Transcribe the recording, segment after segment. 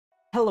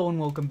Hello and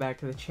welcome back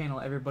to the channel,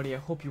 everybody. I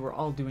hope you are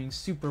all doing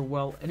super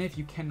well, and if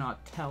you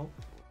cannot tell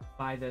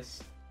by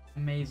this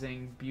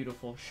amazing,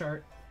 beautiful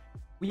shirt,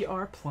 we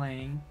are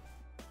playing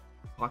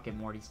Pocket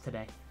Mortys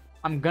today.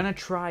 I'm gonna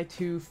try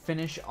to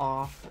finish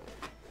off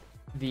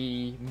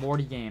the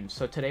Morty games.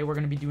 So today we're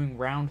gonna be doing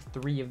round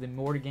 3 of the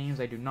Morty games.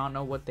 I do not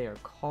know what they are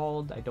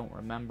called. I don't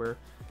remember.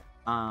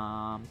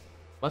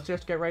 Let's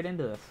just get right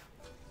into this.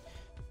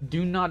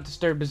 Do not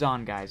disturb is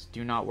on, guys.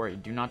 Do not worry.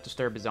 Do not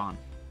disturb is on.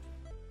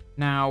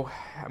 Now,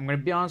 I'm going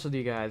to be honest with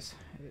you guys,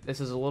 this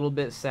is a little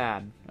bit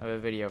sad of a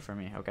video for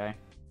me, okay?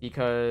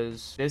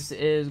 Because this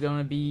is going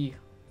to be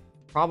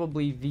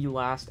probably the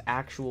last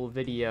actual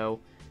video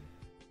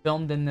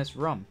filmed in this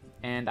room.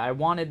 And I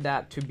wanted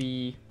that to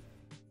be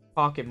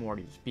Pocket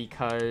Mortys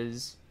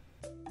because,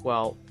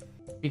 well,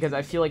 because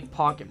I feel like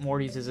Pocket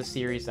Mortys is a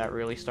series that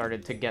really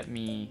started to get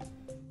me,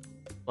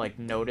 like,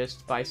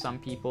 noticed by some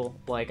people.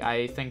 Like,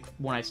 I think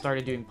when I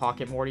started doing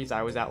Pocket Mortys,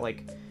 I was at,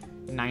 like,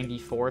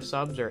 94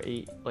 subs or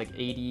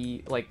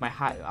 80, like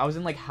I was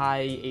in like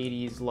high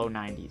 80s, low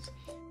 90s.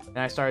 And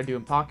I started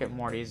doing Pocket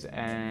Mortys,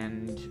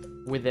 and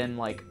within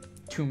like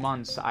 2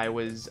 months I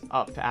was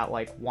up at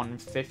like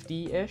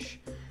 150-ish.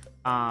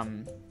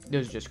 It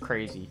was just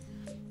crazy.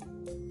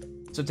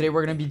 So today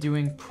we're gonna be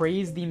doing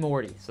Praise the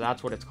Morty. So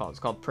that's what it's called. It's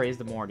called Praise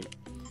the Morty.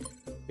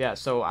 Yeah,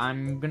 so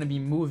I'm gonna be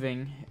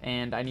moving,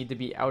 and I need to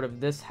be out of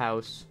this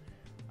house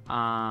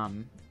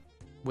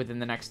within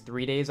the next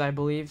 3 days, I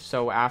believe.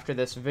 So after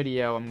this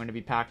video, I'm going to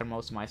be packing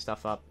most of my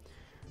stuff up.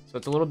 So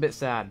it's a little bit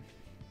sad,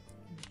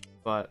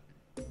 but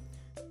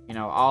you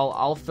know,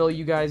 I'll fill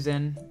you guys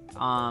in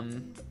a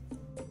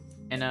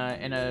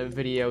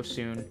video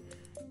soon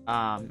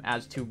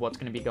as to what's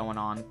going to be going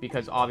on,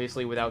 because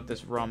obviously without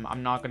this room,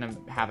 I'm not going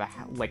to have a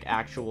like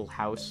actual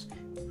house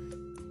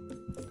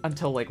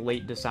until like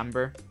late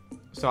December.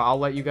 So I'll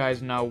let you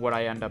guys know what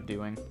I end up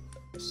doing.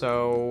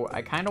 So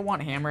I kind of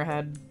want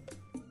Hammerhead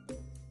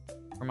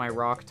for my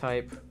rock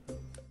type.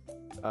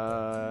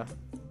 For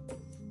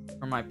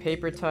my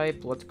paper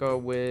type, let's go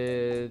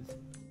with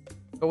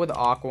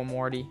Aqua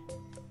Morty.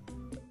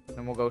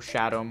 Then we'll go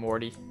Shadow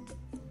Morty.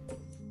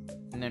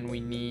 And then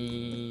we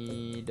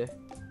need,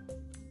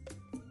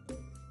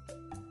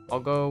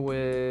 I'll go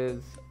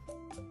with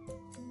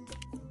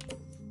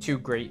 2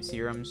 Great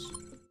Serums.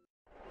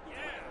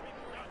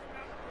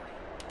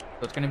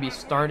 So it's gonna be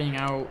starting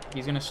out,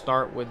 he's gonna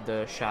start with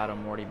the Shadow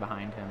Morty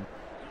behind him.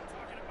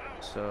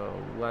 So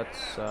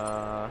let's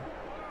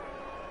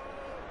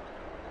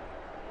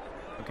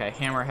okay,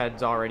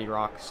 Hammerhead's already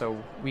rock,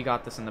 so we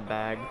got this in the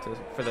bag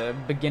for the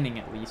beginning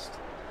at least.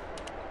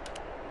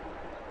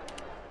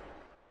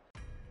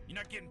 You're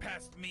not getting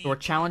past me. So we're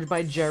challenged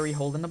by Jerry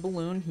holding a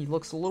balloon. He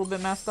looks a little bit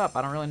messed up.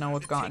 I don't really know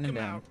what's gotten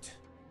into him.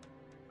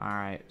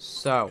 Alright,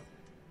 so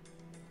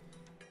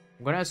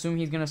I'm gonna assume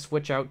he's gonna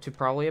switch out to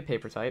probably a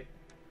paper type.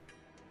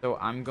 So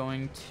I'm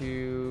going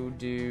to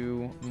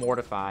do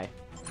Mortify.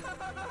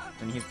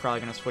 And he's probably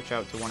going to switch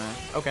out to one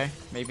of... Okay,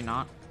 maybe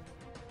not.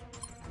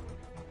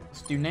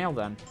 Let's do Nail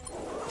then.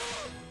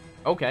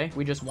 Okay,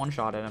 we just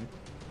one-shotted him.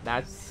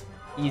 That's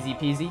easy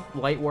peasy.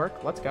 Light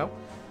work. Let's go.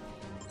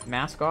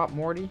 Mascot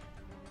Morty.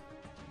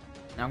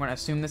 Now I'm going to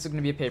assume this is going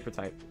to be a paper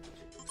type.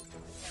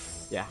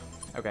 Yeah,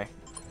 okay.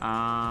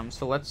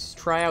 So let's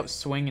try out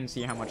Swing and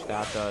see how much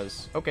that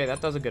does. Okay,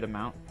 that does a good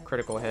amount.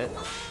 Critical hit.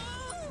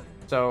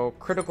 So,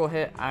 critical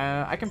hit,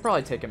 I can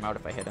probably take him out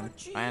if I hit him.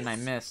 And I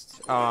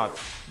missed. Oh,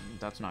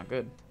 that's not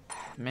good.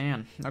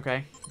 Man,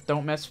 okay.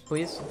 Don't miss,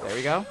 please. There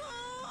we go.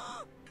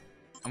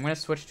 I'm going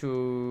to switch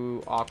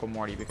to Aqua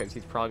Morty because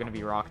he's probably going to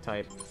be rock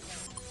type.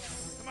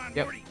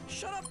 Yep.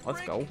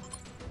 Let's go.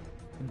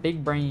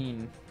 Big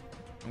Brain.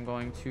 I'm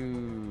going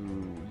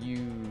to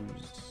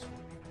use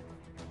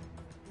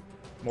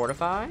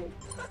Mortify.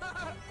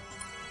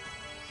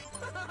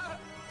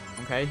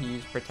 Okay, he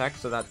used Protect,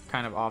 so that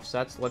kind of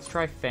offsets. Let's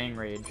try Fang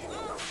Rage.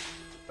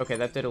 Okay,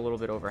 that did a little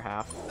bit over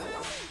half.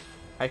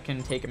 I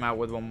can take him out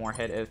with one more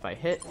hit if I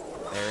hit.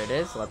 There it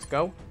is. Let's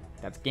go.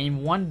 That's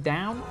game 1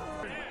 down.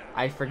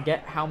 I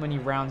forget how many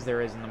rounds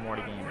there is in the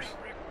Morty games.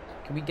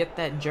 Can we get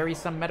that Jerry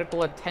some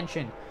medical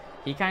attention?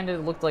 He kind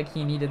of looked like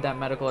he needed that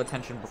medical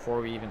attention before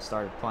we even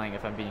started playing,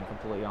 if I'm being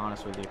completely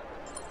honest with you.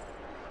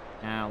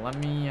 Now, let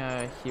me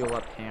heal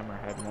up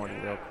Hammerhead Morty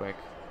real quick.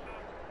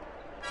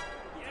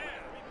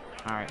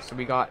 Alright, so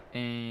we got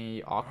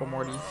a Aqua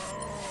Morty.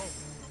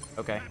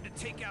 Okay.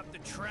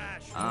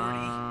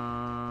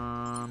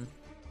 I'm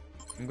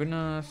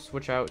gonna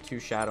switch out to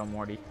Shadow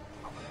Morty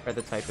for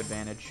the type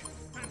advantage.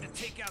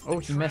 Oh,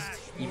 he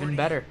missed. Even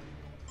better.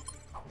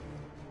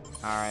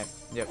 Alright,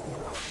 yep.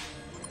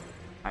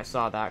 I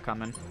saw that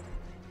coming.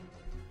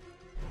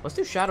 Let's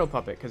do Shadow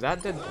Puppet, because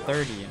that did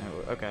 30.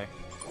 Okay.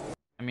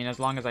 I mean, as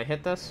long as I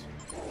hit this.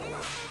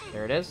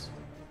 There it is.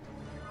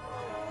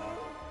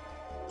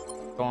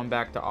 Going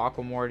back to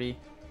Aqua Morty.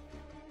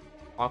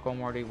 Aqua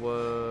Morty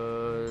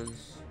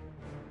was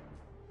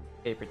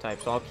paper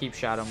type, so I'll keep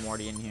Shadow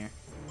Morty in here.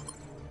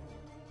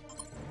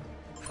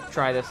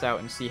 Try this out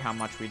and see how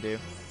much we do.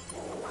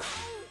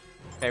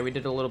 Okay, we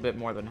did a little bit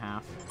more than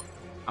half.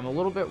 I'm a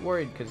little bit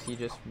worried because he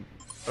just...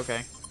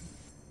 Okay.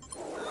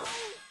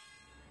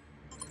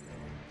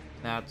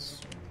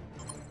 That's...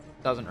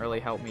 Doesn't really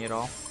help me at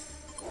all.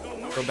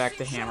 Go back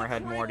to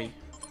Hammerhead Morty.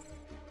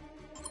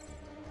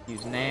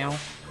 Use Nail.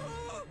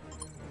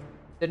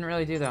 Didn't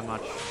really do that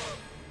much.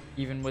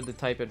 Even with the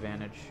type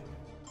advantage.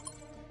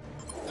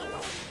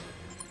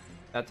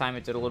 That time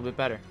it did a little bit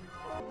better.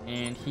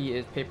 And he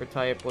is paper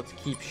type. Let's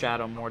keep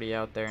Shadow Morty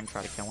out there and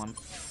try to kill him.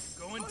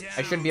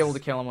 I should be able to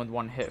kill him with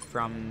one hit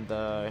from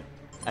the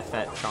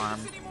Effet Charm.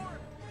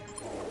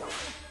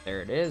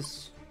 There it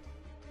is.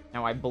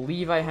 Now I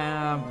believe I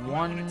have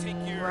one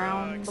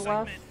round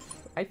left.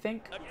 I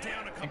think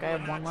I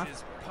have one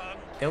left.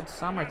 Killed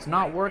Summer. It's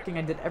not working.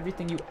 I did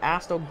everything you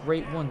asked. Oh,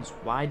 great ones.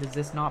 Why does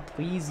this not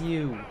please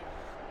you?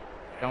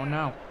 Don't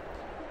know.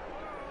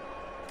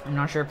 I'm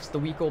not sure if it's the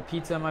week old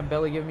pizza in my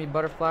belly giving me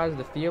butterflies,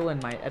 the feel,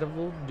 and my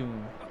edible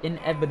doom.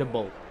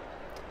 Inevitable.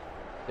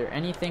 Is there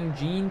anything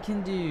Gene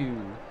can do?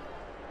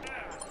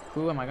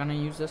 Who am I gonna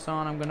use this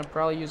on? I'm gonna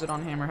probably use it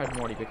on Hammerhead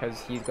Morty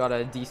because he's got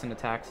a decent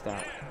attack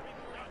stat.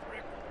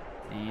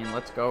 And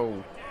let's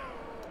go.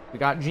 We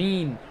got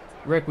Gene.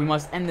 Rick, we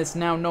must end this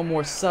now. No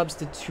more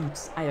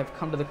substitutes. I have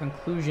come to the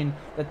conclusion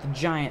that the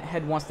giant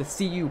head wants to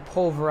see you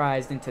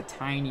pulverized into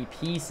tiny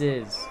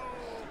pieces.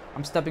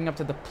 I'm stepping up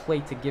to the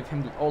plate to give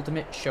him the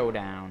ultimate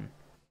showdown.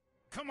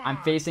 I'm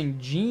facing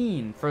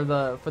Gene for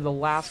the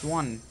last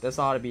one. This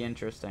ought to be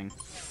interesting.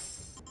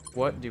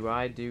 What do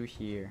I do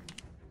here?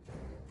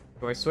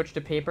 Do I switch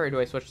to paper or do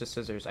I switch to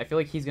scissors? I feel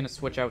like he's gonna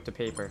switch out to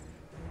paper.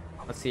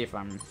 Let's see if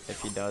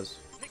he does.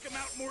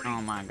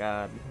 Oh my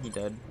god, he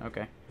did.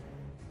 Okay.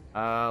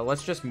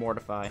 Let's just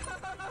mortify.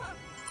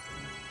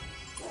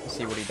 Let's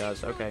see what he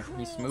does. Okay,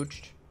 he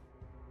smooched.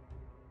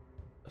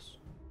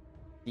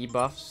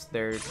 Debuffs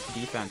their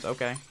defense.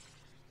 Okay,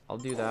 I'll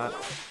do that.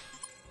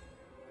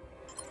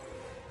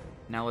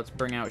 Now let's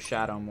bring out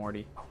Shadow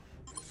Morty.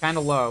 Kind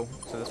of low,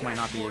 so this might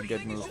not be a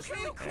good move.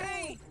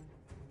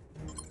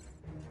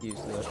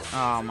 Use this.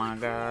 Oh my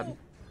god.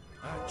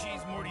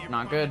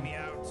 Not good.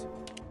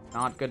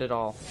 Not good at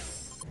all.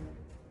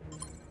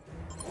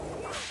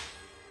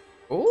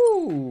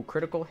 Ooh,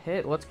 critical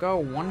hit. Let's go.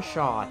 One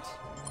shot.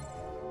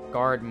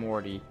 Guard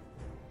Morty.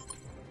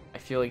 I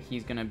feel like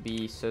he's gonna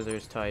be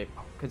scissors type,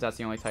 because that's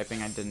the only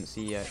typing I didn't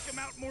see yet.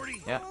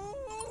 Yeah.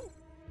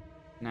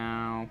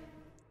 Now,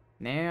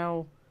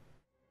 Nail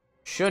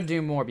should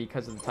do more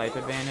because of the type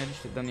advantage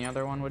than the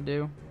other one would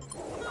do.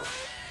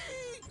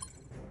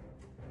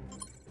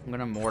 I'm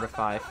gonna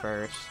mortify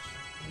first.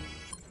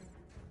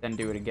 Then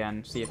do it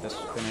again. See if this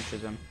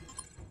finishes him.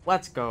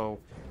 Let's go.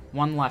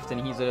 One left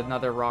and he's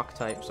another rock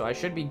type. So I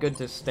should be good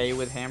to stay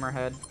with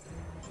Hammerhead.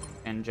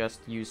 And just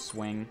use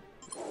swing.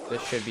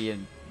 This should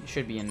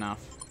be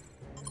enough.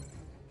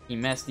 He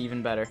missed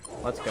even better.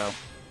 Let's go.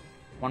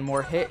 One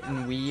more hit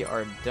and we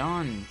are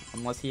done.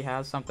 Unless he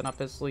has something up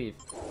his sleeve.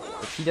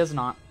 If he does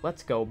not,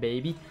 let's go,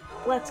 baby.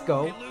 Let's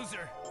go. Hey,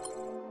 loser.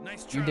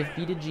 Nice try. You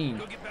defeated Gene.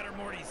 Go get better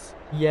Mortys.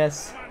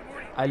 Yes.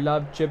 I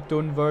love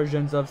chiptune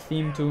versions of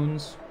theme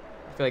tunes.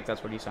 I feel like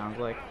that's what he sounds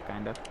like,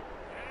 kinda.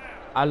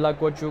 I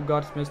like what you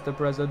got, Mr.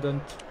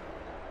 President.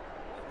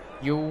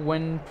 You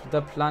win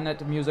the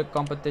planet music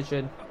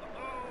competition.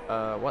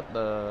 What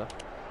the...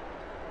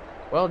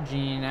 Well,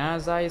 Gene,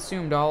 as I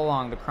assumed all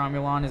along, the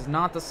Cromulon is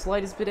not the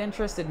slightest bit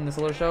interested in this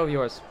little show of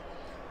yours.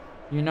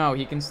 You know,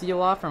 he can see a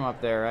lot from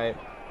up there, right?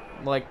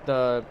 Like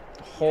the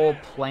whole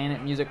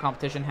planet music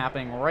competition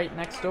happening right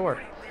next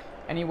door.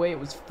 Anyway, it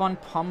was fun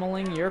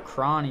pummeling your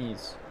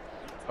cronies.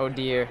 Oh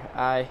dear,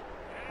 I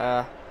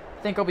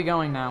think I'll be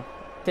going now.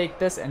 Take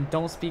this and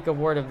don't speak a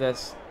word of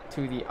this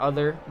to the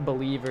other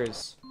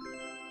believers.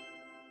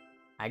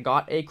 I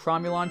got a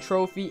Cromulon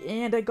trophy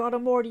and I got a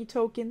Morty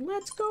token.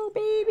 Let's go,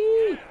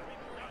 baby!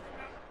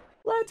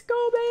 Let's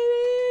go,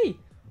 baby!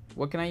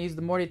 What can I use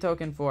the Morty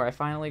token for? I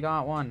finally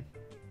got one.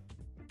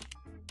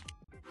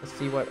 Let's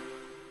see what...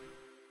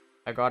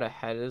 I got a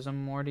HEADISM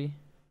Morty.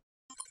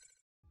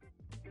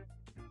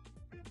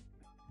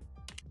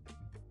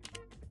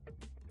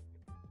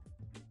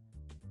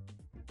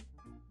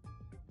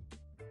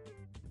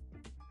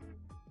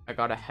 I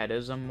got a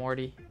HEADISM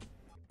Morty.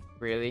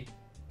 Really?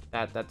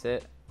 That's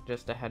it?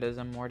 Just a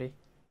HEADISM Morty?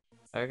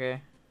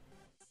 Okay.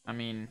 I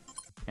mean,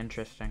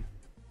 interesting.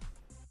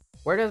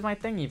 Where does my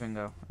thing even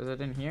go? Is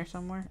it in here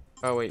somewhere?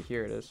 Oh wait,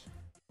 here it is.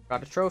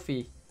 Got a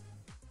trophy.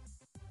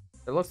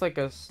 It looks like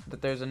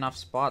that there's enough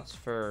spots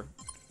for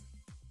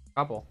a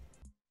couple.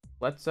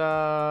 Let's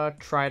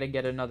try to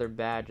get another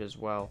badge as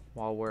well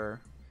while we're...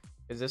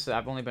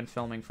 I've only been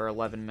filming for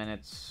 11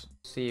 minutes.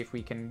 See if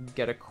we can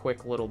get a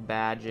quick little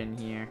badge in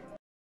here.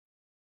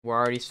 We're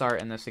already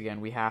starting this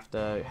again. We have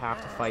to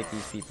fight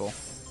these people.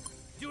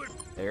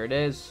 There it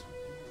is.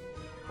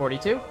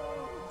 42.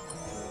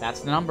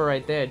 That's the number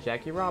right there.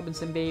 Jackie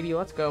Robinson, baby.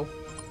 Let's go.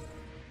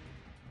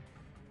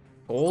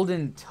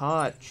 Golden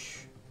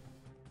Touch.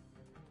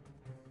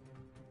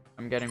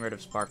 I'm getting rid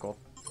of Sparkle.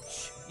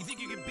 You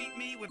think you can beat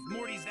me with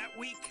Mortys that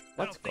weak?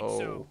 Let's I don't go.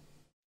 think so.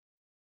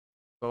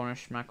 Bonus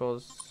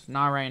Schmeckles.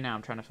 Not right now.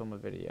 I'm trying to film a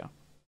video.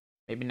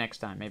 Maybe next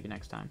time. Maybe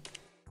next time.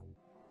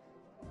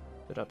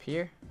 it up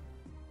here?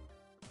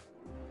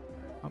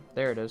 Oh,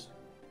 there it is.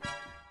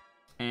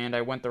 And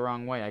I went the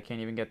wrong way. I can't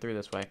even get through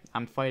this way.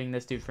 I'm fighting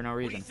this dude for no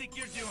reason. What do you think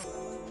you're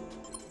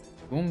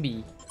doing?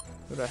 Goombi.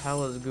 Who the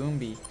hell is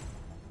Goombi?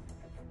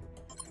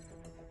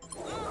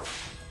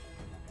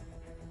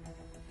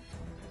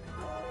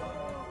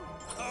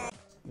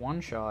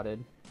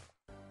 One-shotted.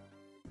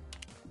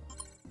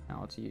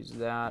 Now let's use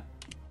that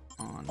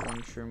on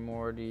one true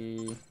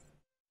Morty.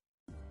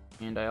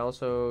 And I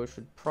also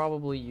should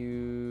probably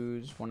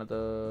use one of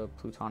the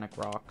plutonic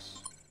rocks.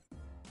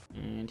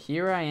 And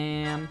here I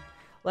am.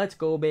 Let's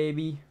go,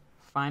 baby.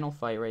 Final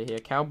fight right here.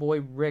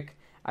 Cowboy Rick.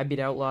 I beat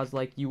outlaws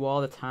like you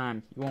all the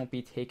time. You won't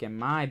be taking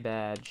my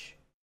badge.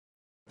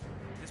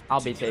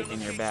 I'll be taking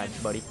your badge,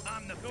 buddy.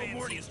 I'm the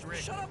fanciest Rick.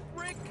 Shut up,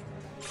 Rick.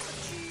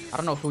 I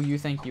don't know who you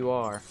think you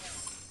are,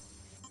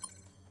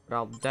 but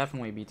I'll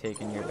definitely be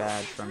taking your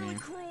badge from you.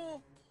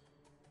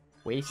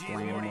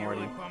 Wasteland Jeez, Morty.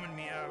 really bumming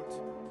me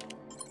out.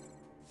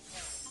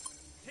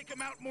 Take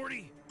him out,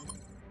 Morty.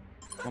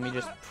 Let me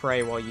just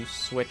pray while you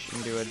switch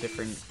into a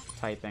different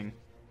typing.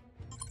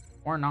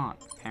 Or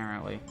not,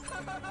 apparently.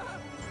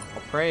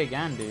 I'll pray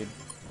again, dude.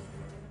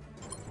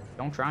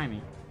 Don't try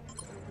me.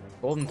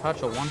 Golden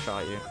Touch will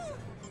one-shot you.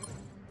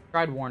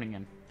 Tried warning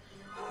him,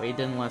 but he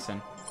didn't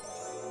listen.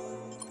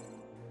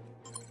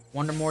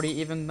 Wonder Morty,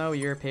 even though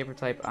you're a paper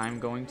type,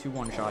 I'm going to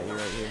one-shot you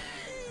right here.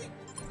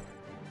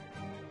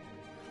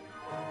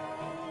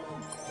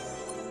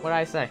 What did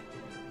I say?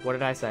 What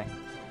did I say?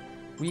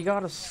 We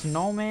got a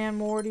snowman,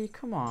 Morty?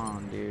 Come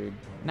on, dude.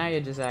 Now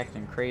you're just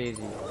acting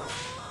crazy.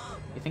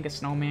 You think a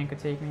snowman could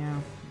take me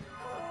out?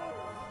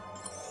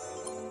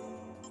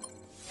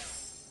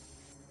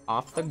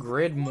 Off the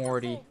grid,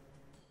 Morty.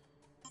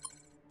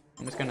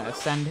 I'm just gonna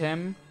ascend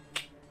him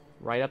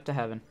right up to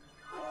heaven.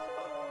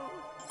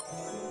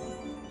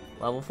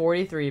 Level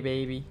 43,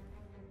 baby.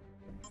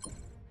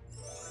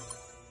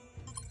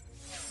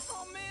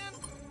 Oh, man.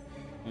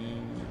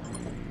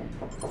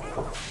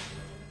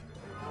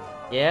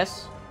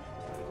 Yes?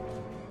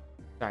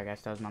 Sorry,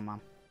 guys. That was my mom.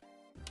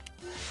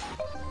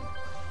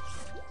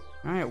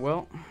 Alright,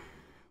 well,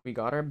 we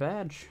got our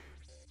badge.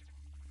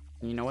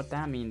 You know what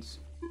that means.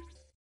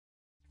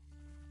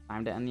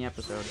 Time to end the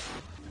episode.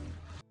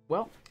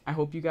 Well, I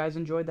hope you guys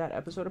enjoyed that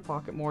episode of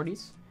Pocket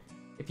Mortys.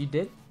 If you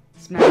did,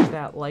 smash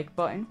that like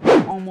button.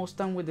 We're almost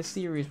done with the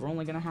series. We're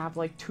only going to have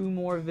like 2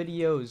 more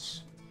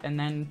videos. And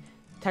then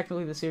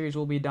technically the series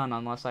will be done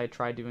unless I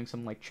try doing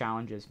some like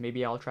challenges.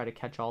 Maybe I'll try to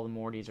catch all the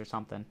Mortys or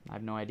something. I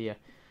have no idea.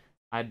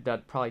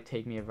 That'd probably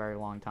take me a very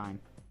long time.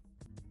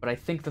 But I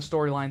think the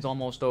storyline's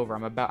almost over.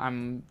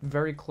 I'm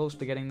very close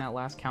to getting that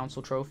last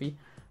council trophy.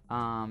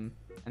 And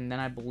then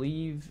I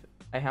believe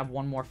I have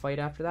one more fight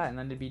after that, and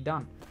then it'd be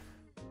done.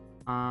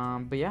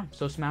 But yeah,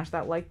 so smash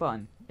that like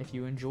button if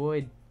you're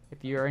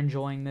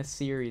enjoying this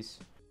series.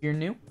 If you're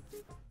new,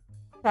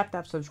 tap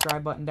that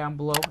subscribe button down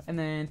below, and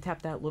then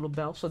tap that little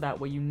bell so that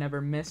way you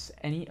never miss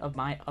any of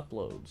my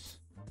uploads.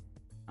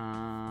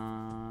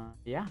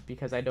 Yeah,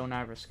 because I don't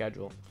have a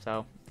schedule,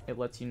 so it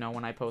lets you know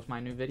when I post my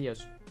new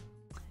videos.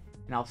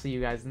 And I'll see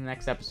you guys in the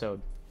next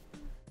episode.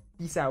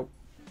 Peace out.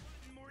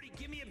 Morty,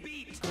 give me a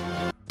beat.